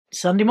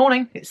Sunday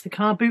morning, it's the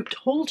car boot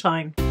haul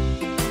time.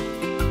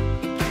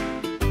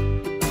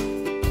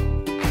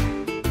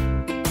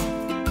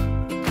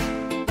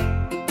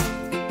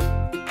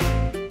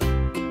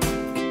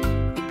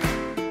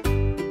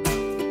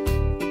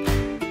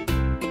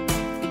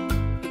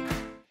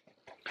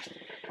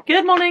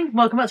 Good morning,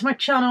 welcome back to my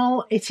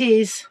channel. It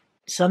is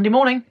Sunday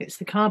morning, it's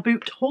the car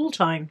boot haul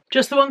time.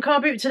 Just the one car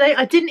boot today.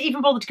 I didn't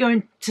even bother to go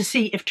in to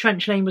see if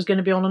Trench Lane was going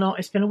to be on or not.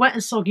 It's been a wet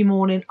and soggy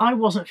morning. I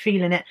wasn't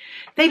feeling it.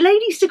 They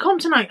laid Easter Com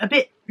tonight a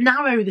bit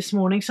narrow this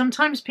morning.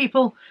 Sometimes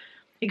people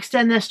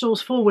extend their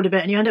stalls forward a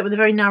bit and you end up with a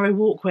very narrow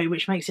walkway,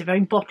 which makes it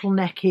very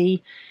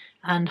bottlenecky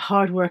and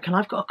hard work. And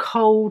I've got a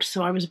cold,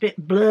 so I was a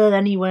bit blurred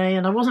anyway,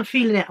 and I wasn't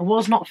feeling it. I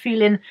was not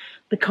feeling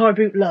the car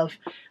boot love.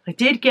 I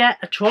did get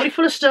a trolley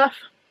full of stuff.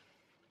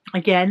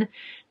 Again,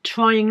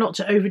 trying not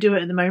to overdo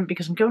it at the moment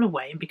because I'm going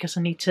away and because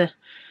I need to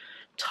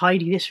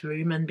tidy this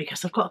room and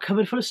because I've got a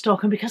cupboard full of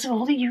stock and because of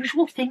all the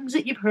usual things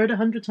that you've heard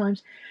 100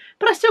 times.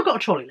 But I still got a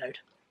trolley load.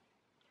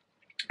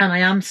 And I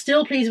am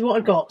still pleased with what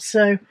I've got.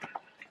 So,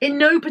 in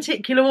no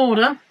particular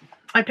order,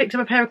 I picked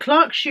up a pair of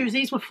Clark's shoes.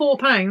 These were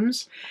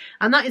 £4.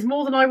 And that is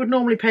more than I would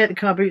normally pay at the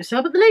car boot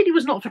sale. But the lady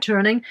was not for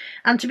turning.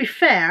 And to be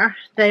fair,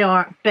 they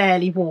are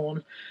barely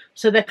worn.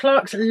 So they're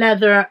Clark's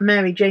leather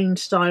Mary Jane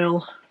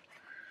style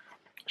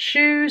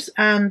shoes,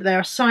 and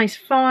they're size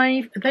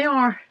 5. They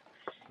are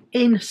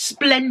in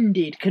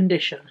splendid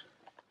condition,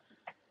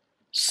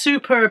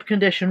 superb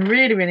condition,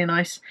 really really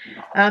nice.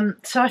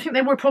 So I think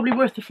they were probably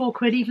worth the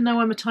 £4, even though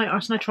I'm a tight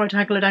arse and I tried to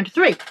haggle it down to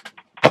 3.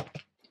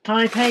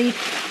 I paid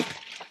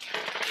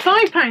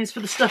 £5 for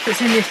the stuff that's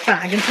in this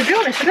bag, and to be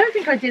honest I don't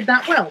think I did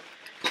that well.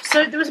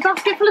 So there was a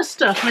basket full of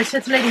stuff and I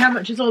said to the lady, how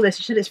much is all this?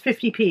 She said it's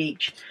 50p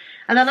each.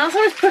 And then as I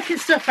was putting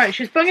stuff out,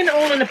 she was bunging it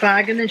all in a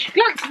bag, and then she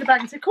glanced at the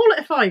bag and said, call it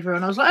a £5.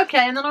 And I was like,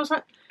 okay. And then I was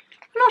like,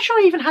 I'm not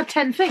sure I even had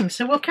 10 things,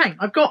 so okay.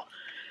 I've got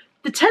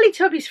the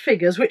Teletubbies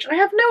figures, which I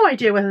have no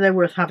idea whether they're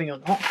worth having or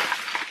not.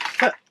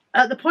 But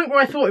at the point where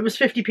I thought it was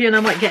 50p and I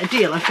might get a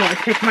deal, I thought I'd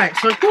pick them out.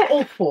 So I've got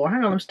all 4.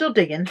 Hang on, I'm still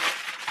digging.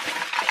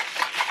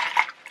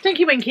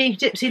 Tinky Winky,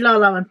 Dipsy,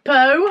 Lala and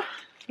Poe.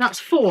 That's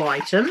 4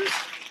 items.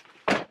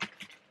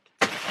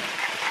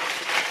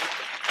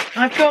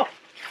 I've got...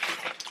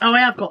 oh,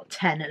 I have got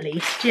 10 at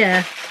least,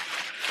 yeah.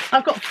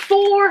 I've got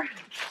 4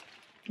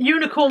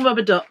 unicorn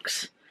rubber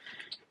ducks.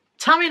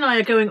 Tammy and I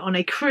are going on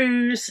a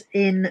cruise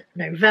in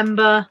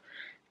November,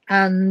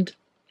 and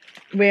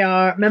we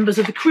are members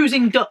of the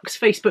Cruising Ducks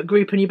Facebook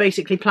group, and you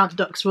basically plant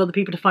ducks for other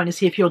people to find and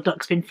see if your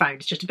duck's been found.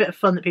 It's just a bit of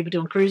fun that people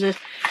do on cruises.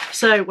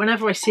 So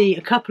whenever I see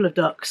a couple of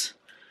ducks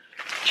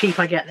cheap,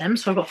 I get them.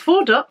 So I've got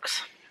 4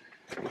 ducks.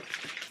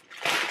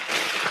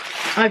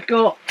 I've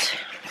got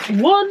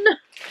 1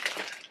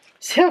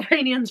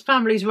 Sylvanian's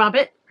Family's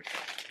Rabbit.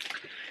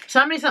 So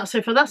how many is that so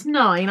far? That's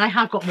 9. I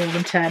have got more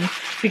than 10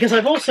 because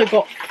I've also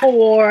got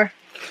 4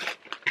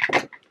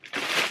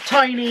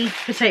 tiny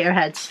potato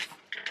heads.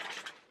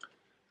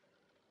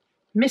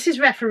 Mrs.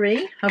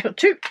 Referee. I've got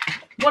 2,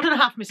 1.5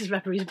 Mrs.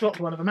 Referees. I've dropped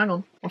one of them. Hang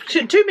on.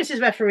 2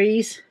 Mrs.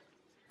 Referees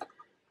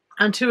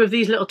and 2 of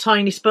these little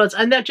tiny spuds,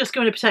 and they're just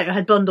going in a potato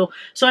head bundle.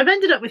 So I've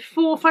ended up with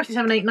 4, 5, 6,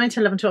 7, 8, 9,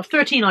 10, 11, 12,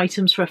 13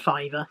 items for a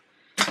 £5.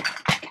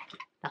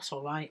 That's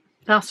all right.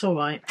 That's all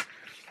right.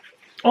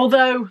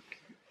 Although,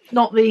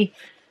 not the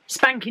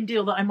spanking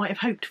deal that I might have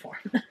hoped for.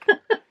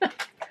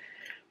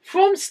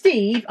 From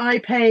Steve, I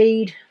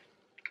paid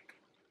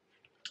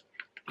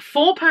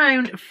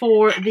 £4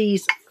 for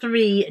these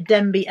 3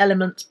 Denby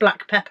Elements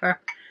black pepper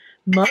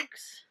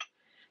mugs.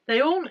 They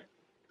all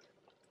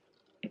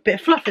a bit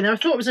of fluff in there. I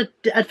thought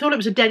it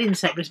was a dead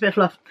insect, but it's a bit of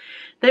fluff.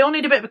 They all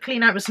need a bit of a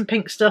clean out with some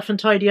pink stuff and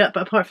tidy up,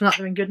 but apart from that,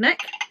 they're in good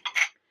nick.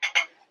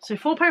 So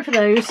 £4 for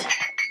those.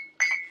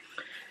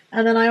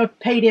 And then I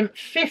paid him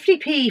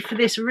 50p for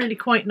this really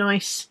quite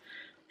nice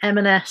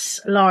M&S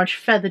large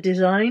feather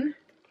design.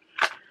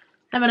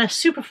 M&S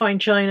superfine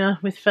china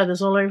with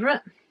feathers all over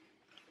it.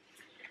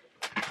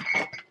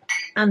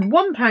 And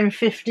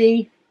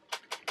 £1.50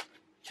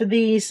 for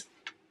these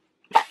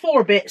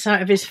 4 bits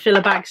out of his fill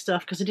a bag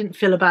stuff, because I didn't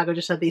fill a bag, I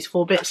just had these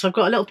 4 bits. So I've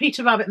got a little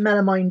Peter Rabbit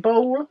melamine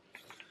bowl.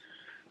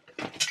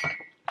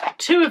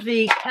 2 of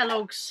the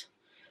Kellogg's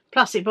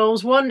plastic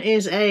bowls. One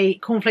is a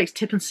cornflakes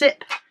tip and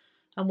sip,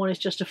 and one is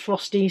just a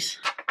Frosties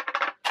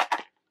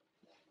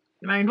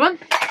round one.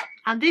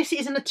 And this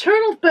is an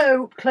Eternal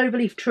Bow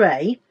cloverleaf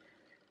tray,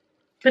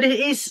 but it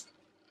is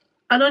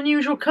an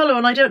unusual colour,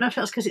 and I don't know if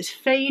that's because it's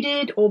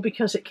faded or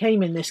because it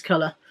came in this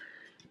colour.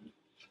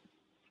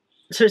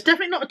 So it's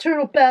definitely not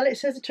Eternal Bell. It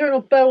says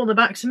Eternal Bow on the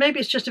back, so maybe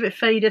it's just a bit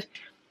faded.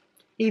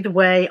 Either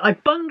way, I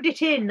bunged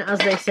it in, as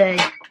they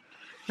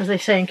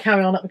say in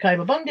Carry On Up the Cove.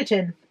 I bunged it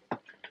in.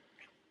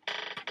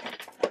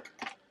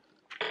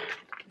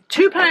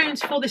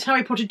 £2 for this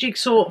Harry Potter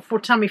jigsaw for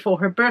Tammy for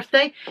her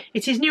birthday.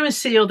 It is new and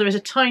sealed. There is a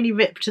tiny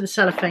rip to the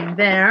cellophane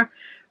there,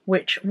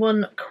 which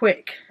one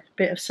quick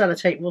bit of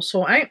sellotape will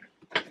sort out.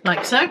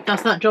 Like so.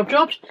 That's that job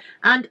jobbed.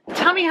 And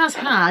Tammy has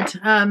had,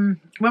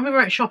 when we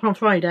were out shopping on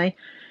Friday,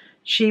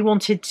 she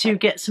wanted to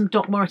get some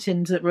Doc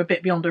Martens that were a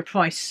bit beyond her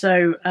price.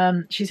 So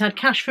she's had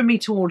cash from me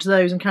towards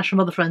those and cash from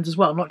other friends as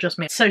well, not just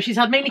me. So she's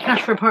had mainly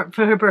cash for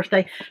her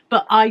birthday,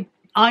 but I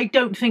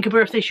don't think a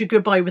birthday should go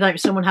by without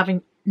someone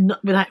having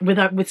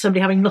with somebody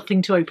having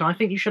nothing to open. I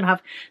think you should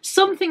have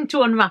something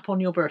to unwrap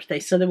on your birthday.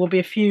 So there will be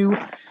a few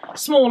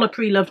smaller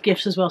pre-loved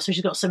gifts as well. So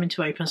she's got something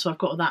to open. So I've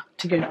got that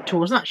to go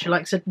towards that. She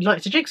likes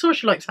a jigsaw.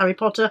 She likes Harry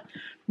Potter.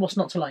 What's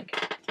not to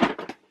like?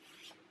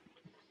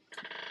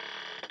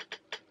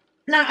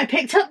 Now I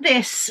picked up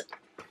this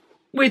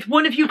with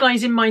one of you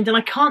guys in mind, and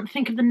I can't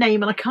think of the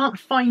name, and I can't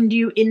find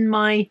you in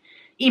my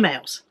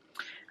emails.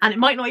 And it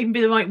might not even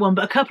be the right one,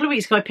 but a couple of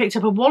weeks ago I picked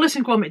up a Wallace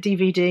and Gromit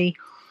DVD,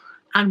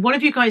 and one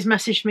of you guys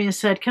messaged me and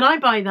said, can I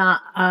buy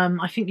that?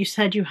 I think you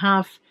said you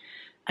have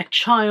a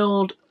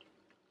child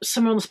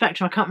somewhere on the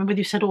spectrum. I can't remember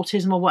whether you said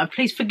autism or whatever.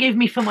 Please forgive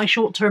me for my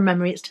short-term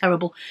memory, it's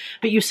terrible.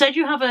 But you said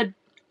you have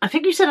I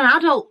think you said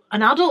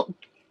an adult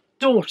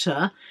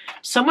daughter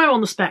somewhere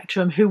on the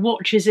spectrum who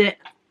watches it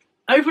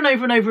over and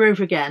over and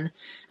over again,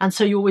 and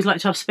so you always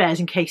like to have spares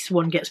in case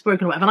one gets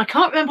broken or whatever. And I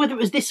can't remember whether it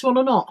was this one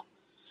or not.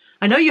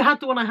 I know you had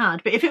the one I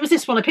had, but if it was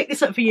this one, I picked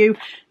this up for you,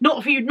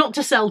 not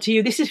to sell to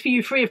you. This is for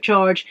you free of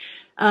charge,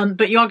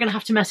 but you are going to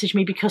have to message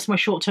me because my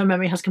short-term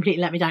memory has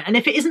completely let me down. And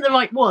if it isn't the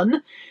right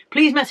one,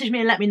 please message me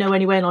and let me know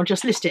anyway, and I'll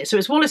just list it. So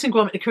it's Wallace and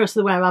Gromit, The Curse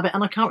of the Were-Rabbit,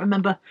 and I can't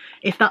remember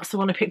if that's the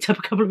one I picked up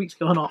a couple of weeks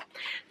ago or not.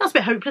 That's a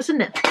bit hopeless,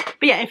 isn't it?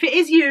 But yeah, if it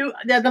is you,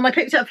 then I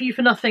picked it up for you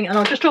for nothing, and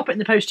I'll just drop it in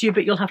the post to you,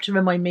 but you'll have to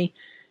remind me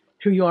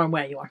who you are and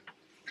where you are.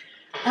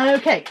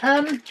 Okay,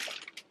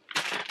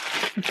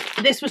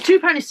 this was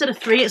 £2 instead of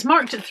 £3. It's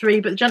marked at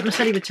 £3, but the gentleman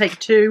said he would take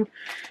 2.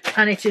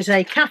 And it is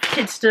a Cath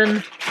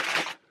Kidston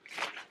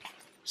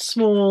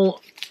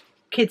small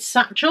kids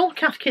satchel,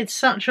 Cath Kids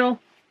satchel,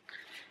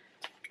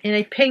 in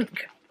a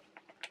pink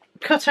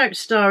cut-out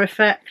star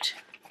effect.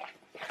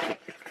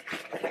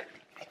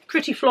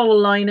 Pretty floral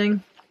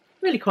lining.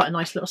 Really quite a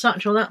nice little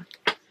satchel, that.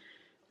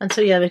 And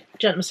so yeah, the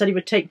gentleman said he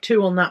would take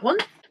 2 on that one.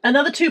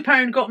 Another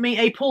 £2 got me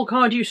a Paul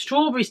Cardew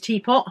Strawberries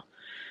teapot.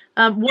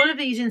 One of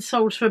these in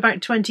sold for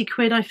about 20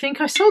 quid, I think.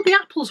 I sold the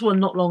apples one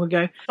not long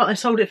ago, but I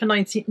sold it for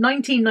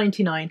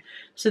 £19.99.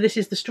 So this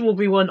is the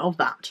strawberry one of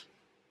that.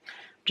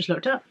 Just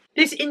looked up.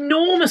 This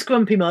enormous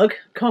Grumpy mug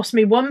cost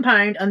me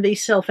 £1, and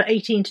these sell for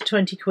 18 to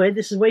 20 quid.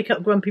 This is Wake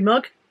Up Grumpy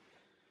mug.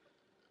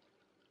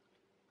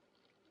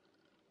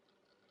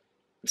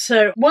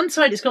 So one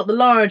side it's got the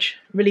large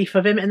relief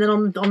of him, and then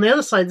on the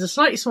other side there's a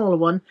slightly smaller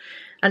one,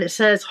 and it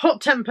says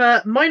hot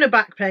temper, minor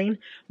back pain,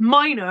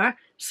 minor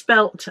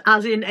spelt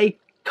as in a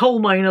coal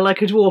miner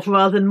like a dwarf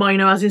rather than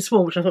minor as in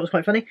small, which I thought was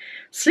quite funny,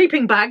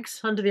 sleeping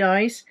bags under the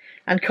eyes,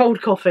 and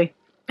cold coffee.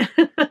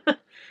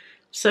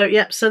 So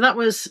yeah, so that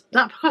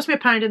cost me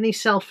 £1, and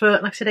these sell for,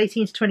 like I said,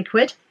 18 to 20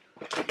 quid.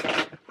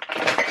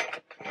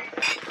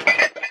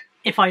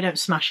 If I don't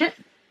smash it.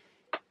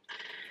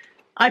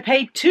 I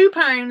paid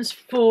 £2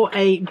 for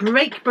a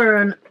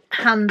Brakeburn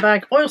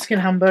handbag, oilskin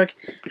handbag,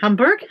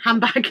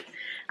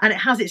 and it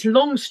has its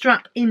long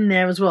strap in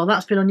there as well.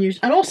 That's been unused.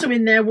 And also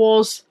in there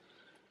was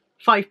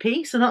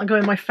 5p, so that'll go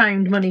in my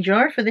found money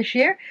jar for this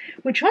year,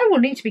 which I will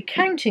need to be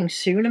counting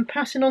soon and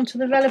passing on to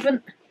the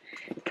relevant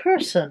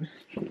person.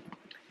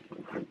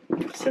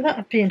 So that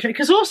would be interesting.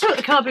 Because also at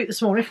the car boot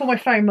this morning for my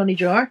found money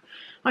jar,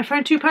 I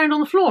found £2 on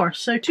the floor.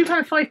 So £2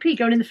 5p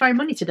going in the found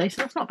money today.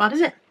 So that's not bad,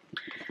 is it?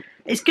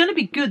 It's going to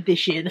be good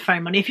this year, the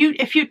found money. If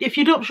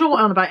you're not sure what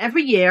I'm on about,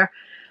 every year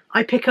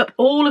I pick up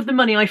all of the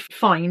money I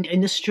find in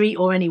the street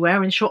or anywhere,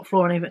 in the shop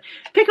floor or anything.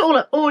 Pick it all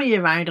up all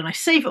year round, and I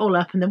save it all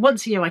up, and then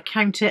once a year I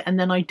count it, and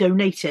then I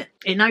donate it.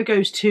 It now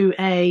goes to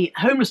a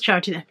homeless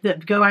charity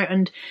that go out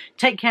and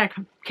take care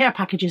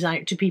packages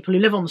out to people who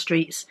live on the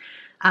streets.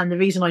 And the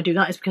reason I do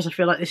that is because I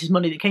feel like this is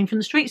money that came from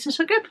the streets, and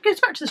so it goes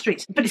back to the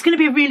streets. But it's going to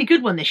be a really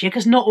good one this year,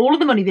 because not all of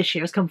the money this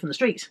year has come from the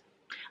streets.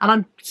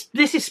 And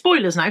this is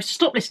spoilers now, so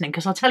stop listening,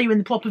 because I'll tell you in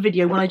the proper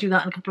video when I do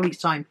that in a couple of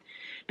weeks' time.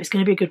 But it's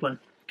going to be a good one.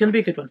 Going to be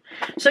a good one.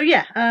 So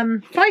yeah,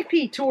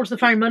 5p towards the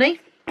found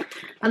money,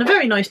 and a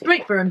very nice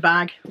Brakeburn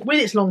bag with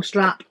its long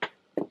strap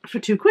for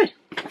 2 quid.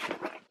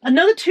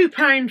 Another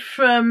 £2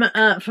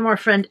 from our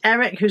friend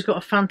Eric, who's got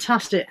a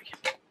fantastic...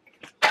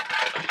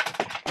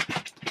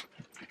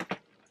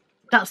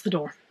 That's the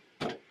door.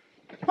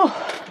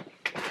 Oh,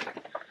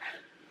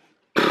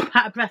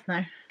 out of breath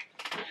now.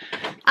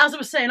 As I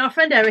was saying, our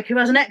friend Eric, who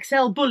has an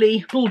XL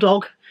bully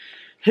bulldog,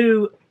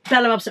 who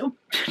Bella absolutely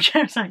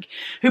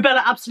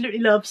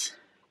loves.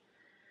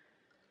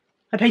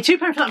 I paid £2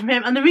 for that from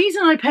him, and the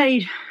reason I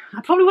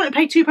probably wouldn't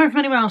have paid £2 from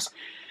anyone else,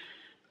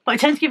 but I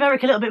tend to give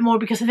Eric a little bit more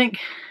because I think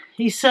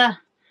he's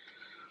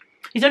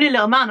only a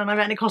little man, and I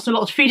reckon it costs a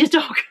lot to feed his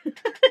dog.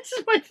 This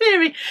is my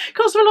theory. It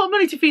costs him a lot of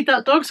money to feed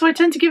that dog, so I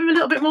tend to give him a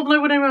little bit more than I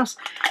would anyone else.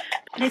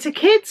 And it's a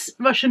kid's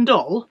Russian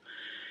doll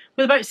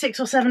with about 6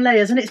 or 7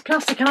 layers, and it's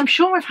plastic, and I'm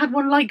sure I've had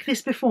one like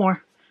this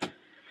before.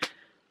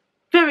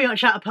 Very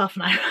much out of puff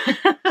now.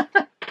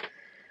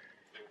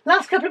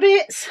 Last couple of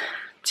bits.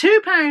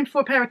 £2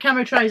 for a pair of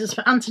camo trousers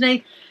for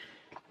Anthony.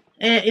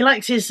 He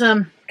likes his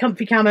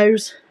comfy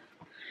camos.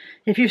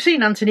 If you've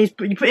seen Anthony's,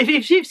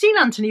 if you've seen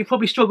Anthony, you've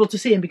probably struggled to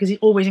see him because he's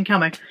always in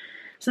camo.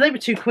 So they were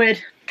 £2.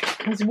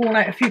 He's worn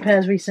out a few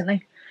pairs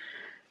recently.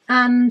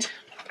 And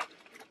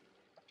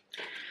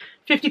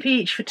 50p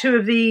each for 2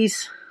 of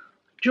these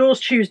Jaws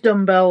Choose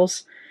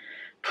dumbbells.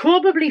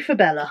 Probably for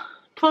Bella.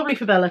 Probably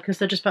for Bella because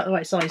they're just about the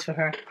right size for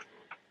her.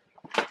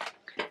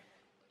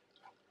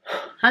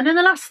 And then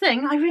the last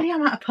thing, I really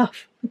am out of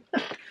puff.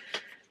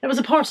 There was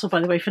a parcel,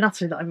 by the way, for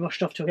Natalie that I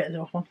rushed off to get it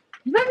off on.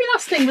 The very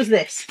last thing was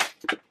this.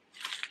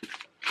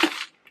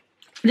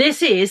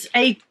 This is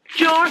a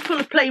jar full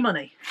of play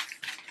money.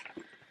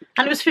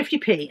 And it was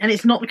 50p, and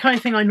it's not the kind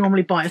of thing I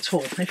normally buy at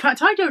all. In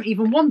fact, I don't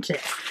even want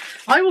it.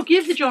 I will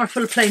give the jar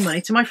full of play money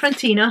to my friend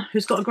Tina,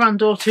 who's got a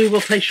granddaughter who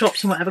will play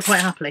shops and whatever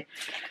quite happily.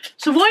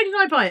 So why did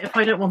I buy it if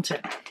I don't want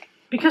it?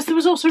 Because there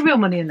was also real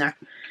money in there.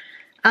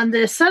 And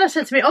the seller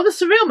said to me, oh, there's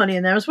some real money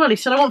in there as well. He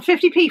said, I want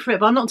 50p for it,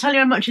 but I'm not telling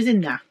you how much is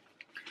in there.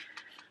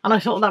 And I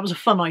thought that was a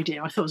fun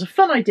idea. I thought it was a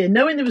fun idea,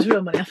 knowing there was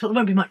real money. I thought there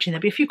won't be much in there,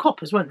 there'll be a few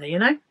coppers, won't there, you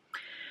know?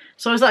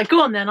 So I was like,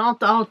 go on then,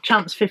 I'll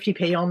chance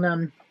 50p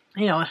on,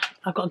 you know,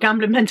 I've got a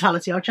gambling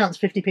mentality, I'll chance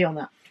 50p on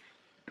that.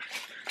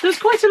 There was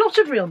quite a lot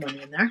of real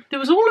money in there. There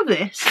was all of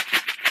this.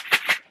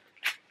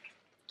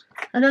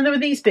 And then there were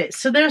these bits.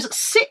 So there's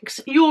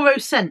 6 euro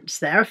cents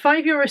there, a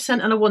 5 euro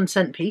cent and a 1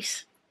 cent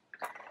piece.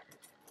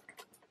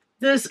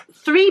 There's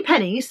 3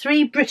 pennies,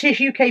 3 British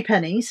UK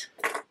pennies.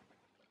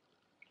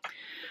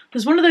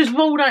 There's one of those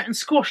rolled out and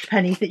squashed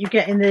pennies that you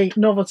get in the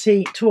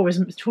novelty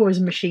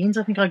tourism machines.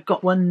 I think I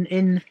got one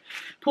in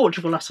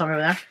Portugal last time I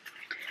was there.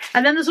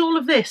 And then there's all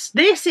of this.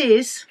 This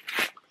is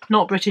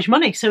not British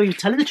money, so you're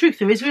telling the truth.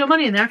 There is real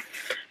money in there,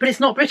 but it's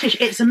not British,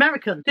 it's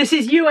American. This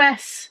is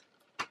US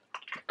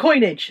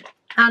coinage.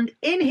 And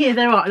in here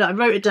there are, I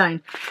wrote it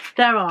down,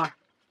 there are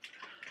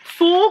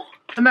 4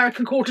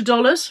 American quarter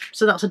dollars,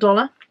 so that's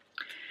 $1.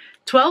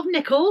 12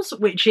 nickels,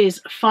 which is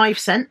 5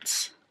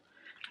 cents,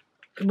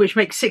 which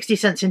makes 60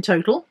 cents in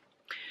total.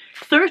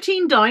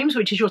 13 dimes,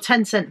 which is your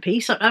 10-cent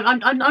piece. I'm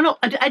not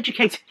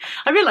educated.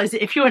 I realise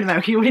that if you're in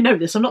America, you already know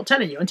this. I'm not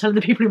telling you. I'm telling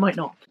the people who might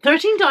not.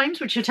 13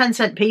 dimes, which is a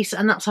 10-cent piece,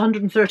 and that's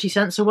 130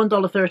 cents, so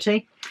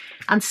 $1.30.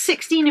 And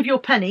 16 of your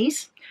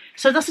pennies.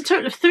 So that's a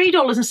total of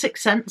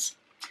 $3.06.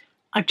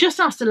 I've just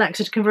asked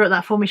Alexa to convert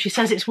that for me. She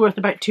says it's worth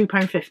about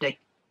 £2.50.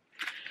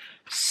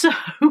 So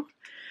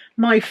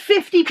my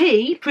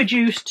 50p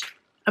produced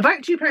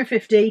about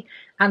 £2.50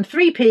 and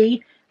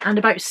 3p and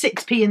about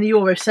 6p in the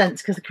euro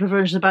cents, because the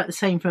conversion is about the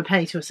same from a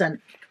penny to a cent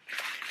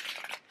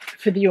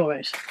for the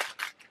euros.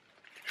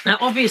 Now,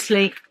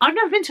 obviously, I've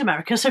never been to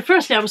America, so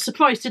firstly, I was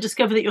surprised to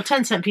discover that your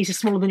 10-cent piece is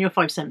smaller than your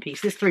 5-cent piece.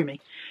 This threw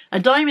me. A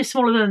dime is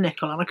smaller than a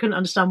nickel, and I couldn't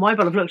understand why,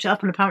 but I've looked it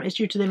up, and apparently it's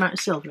due to the amount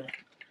of silver in it.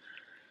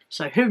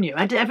 So, who knew?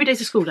 Every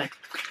day's a school day.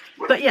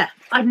 But yeah,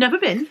 I've never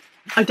been.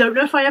 I don't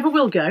know if I ever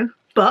will go,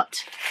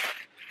 but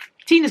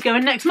Tina's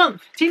going next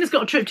month. Tina's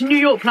got a trip to New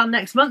York planned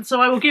next month,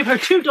 so I will give her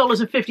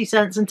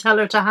 $2.50 and tell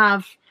her to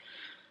have...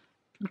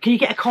 Can you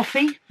get a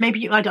coffee?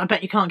 Maybe I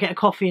bet you can't get a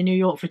coffee in New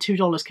York for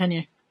 $2, can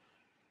you?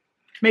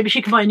 Maybe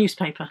she can buy a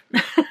newspaper.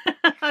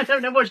 I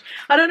don't know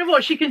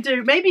what she can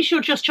do. Maybe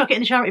she'll just chuck it in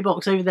the charity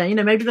box over there. You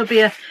know, maybe there'll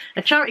be a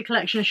charity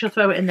collection and she'll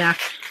throw it in there.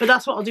 But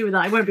that's what I'll do with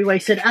that. It won't be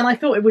wasted. And I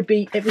thought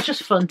it was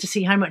just fun to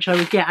see how much I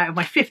would get out of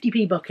my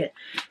 50p bucket.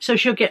 So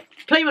she'll get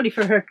play money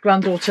for her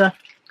granddaughter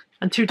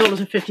and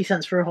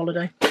 $2.50 for her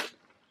holiday.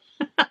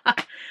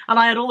 And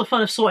I had all the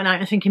fun of sorting out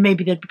and thinking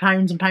maybe there'd be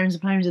pounds and pounds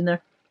and pounds in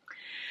there.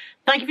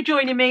 Thank you for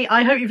joining me.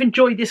 I hope you've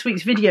enjoyed this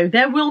week's video.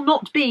 There will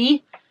not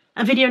be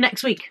a video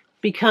next week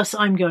because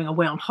I'm going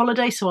away on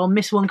holiday, so I'll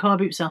miss one car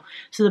boot sale.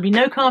 So there'll be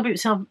no car boot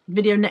sale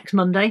video next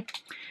Monday.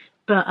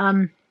 But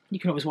you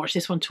can always watch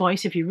this one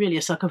twice if you're really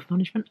a sucker for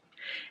punishment.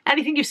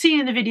 Anything you've seen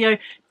in the video,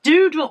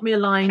 do drop me a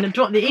line.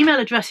 The email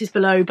address is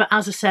below, but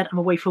as I said, I'm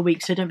away for a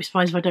week, so don't be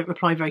surprised if I don't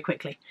reply very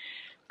quickly.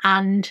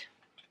 And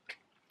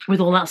with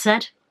all that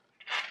said,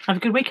 have a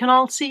good week and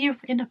I'll see you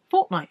in a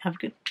fortnight. Have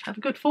a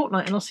good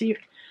fortnight and I'll see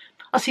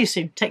you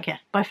soon. Take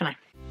care. Bye for now.